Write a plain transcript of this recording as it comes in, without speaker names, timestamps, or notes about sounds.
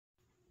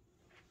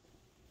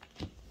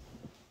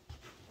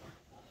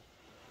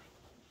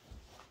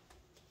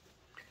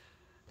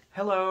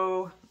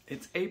Hello,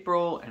 it's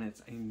April and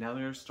it's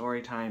another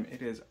story time.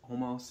 It is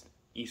almost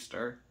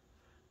Easter.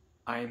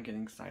 I am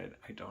getting excited.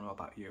 I don't know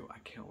about you. I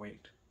can't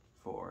wait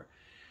for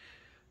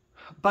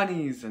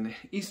bunnies and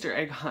Easter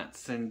egg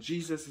hunts and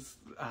Jesus'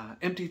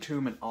 empty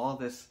tomb and all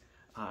the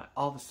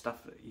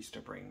stuff that Easter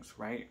brings,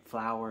 right?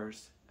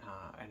 Flowers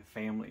and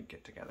family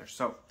get together.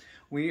 So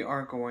we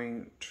are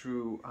going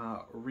to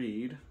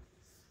read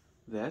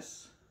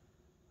this,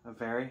 A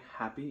Very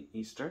Happy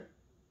Easter,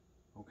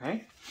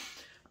 okay?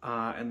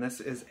 And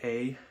this is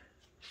a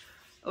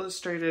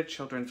illustrated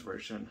children's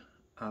version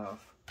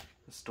of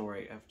the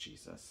story of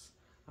Jesus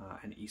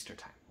and Easter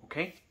time,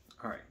 okay?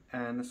 All right,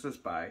 and this is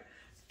by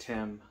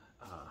Tim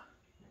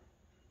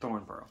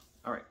Thornborough.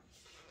 All right.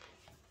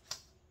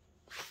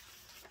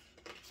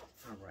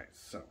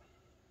 So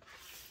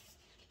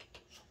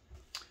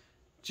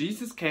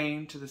Jesus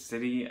came to the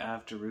city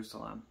of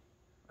Jerusalem.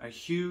 A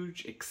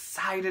huge,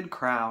 excited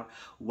crowd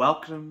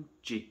welcomed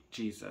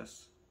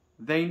Jesus.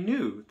 They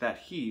knew that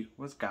he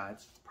was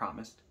God's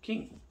promised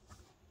king.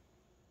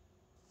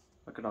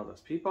 Look at all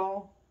those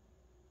people.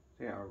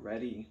 They are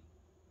ready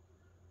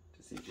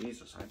to see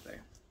Jesus, aren't they?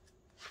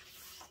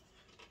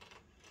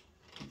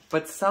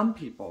 But some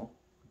people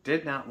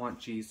did not want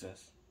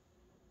Jesus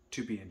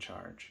to be in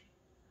charge.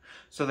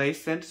 So they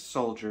sent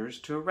soldiers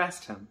to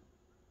arrest him.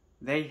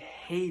 They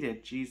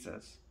hated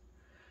Jesus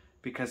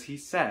because he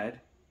said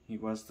he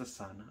was the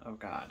Son of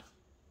God.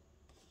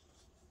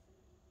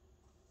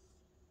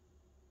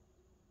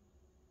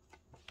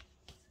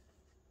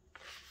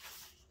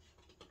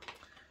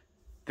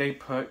 They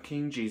put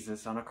King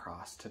Jesus on a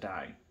cross to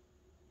die.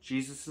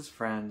 Jesus'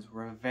 friends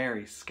were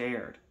very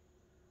scared.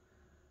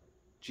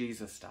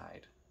 Jesus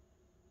died.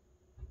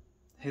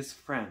 His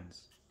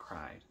friends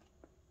cried.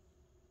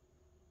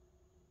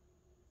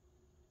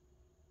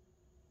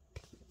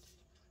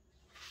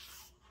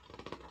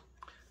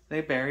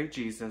 They buried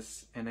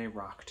Jesus in a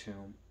rock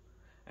tomb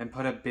and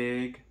put a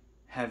big,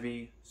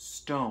 heavy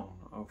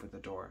stone over the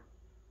door.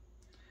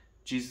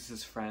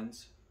 Jesus'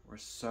 friends were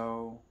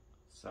so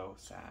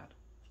sad.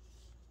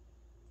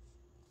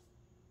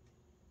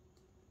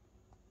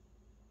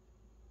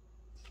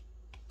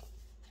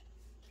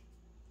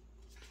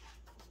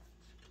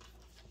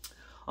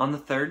 On the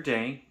third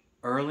day,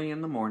 early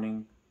in the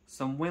morning,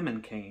 some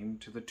women came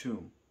to the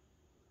tomb,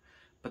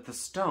 but the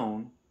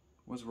stone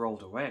was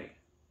rolled away.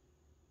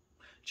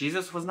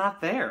 Jesus was not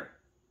there.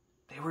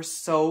 They were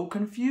so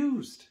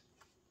confused.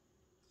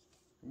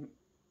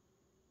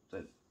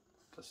 The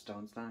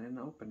stone's not in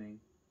the opening.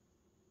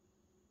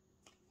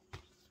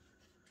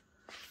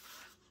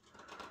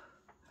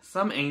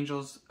 Some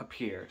angels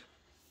appeared.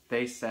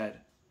 They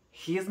said,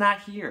 "He is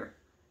not here.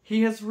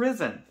 He has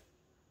risen,"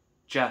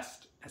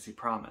 just as he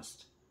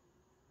promised.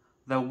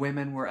 The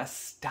women were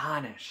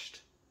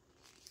astonished.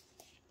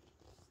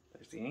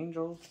 There's the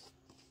angels.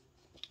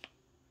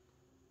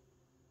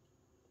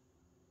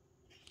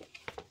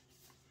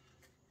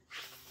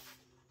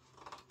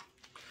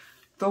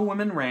 The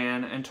women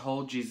ran and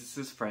told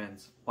Jesus'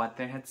 friends what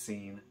they had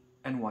seen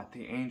and what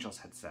the angels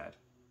had said.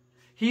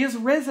 "He is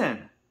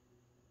risen!"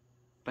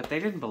 But they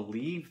didn't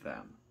believe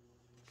them.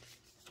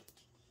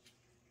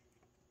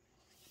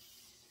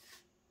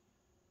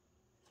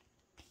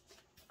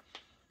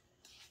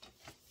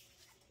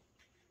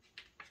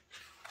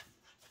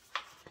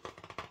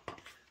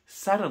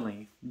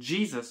 Suddenly,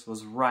 Jesus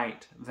was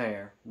right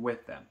there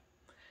with them.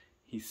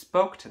 He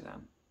spoke to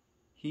them.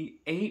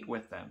 He ate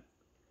with them.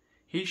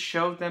 He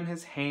showed them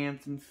his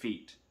hands and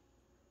feet.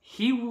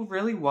 He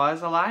really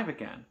was alive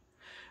again.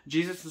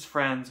 Jesus'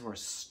 friends were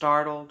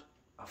startled,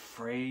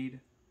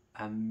 afraid,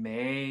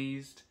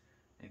 amazed,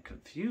 and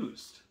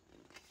confused.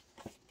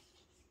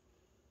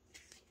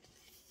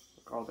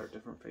 Look at all their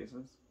different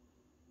faces.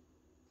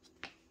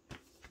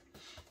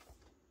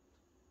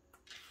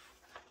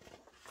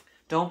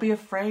 "Don't be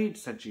afraid,"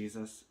 said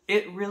Jesus.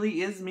 "It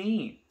really is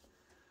me.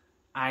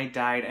 I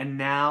died and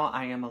now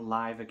I am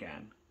alive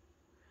again.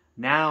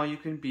 Now you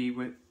can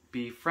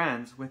be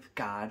friends with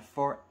God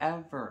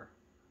forever."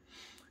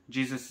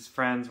 Jesus'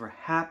 friends were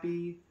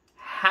happy,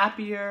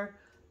 happier,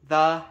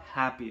 the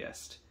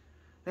happiest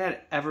they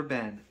had ever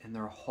been in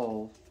their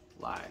whole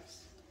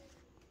lives.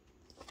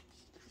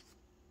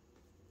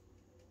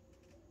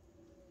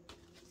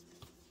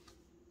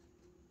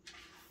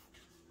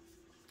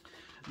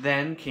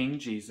 Then King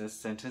Jesus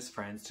sent his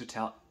friends to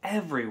tell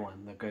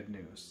everyone the good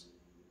news.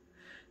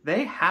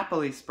 They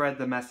happily spread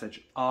the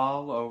message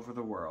all over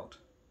the world.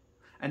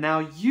 And now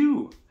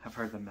you have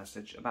heard the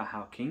message about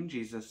how King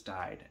Jesus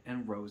died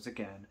and rose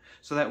again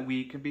so that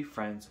we can be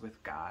friends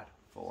with God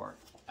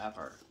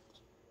forever.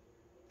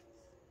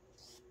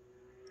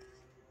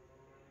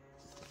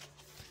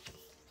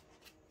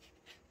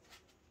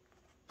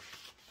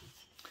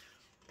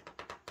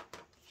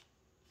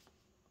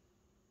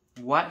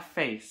 What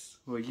face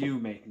will you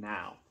make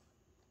now?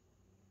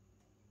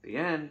 The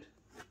end.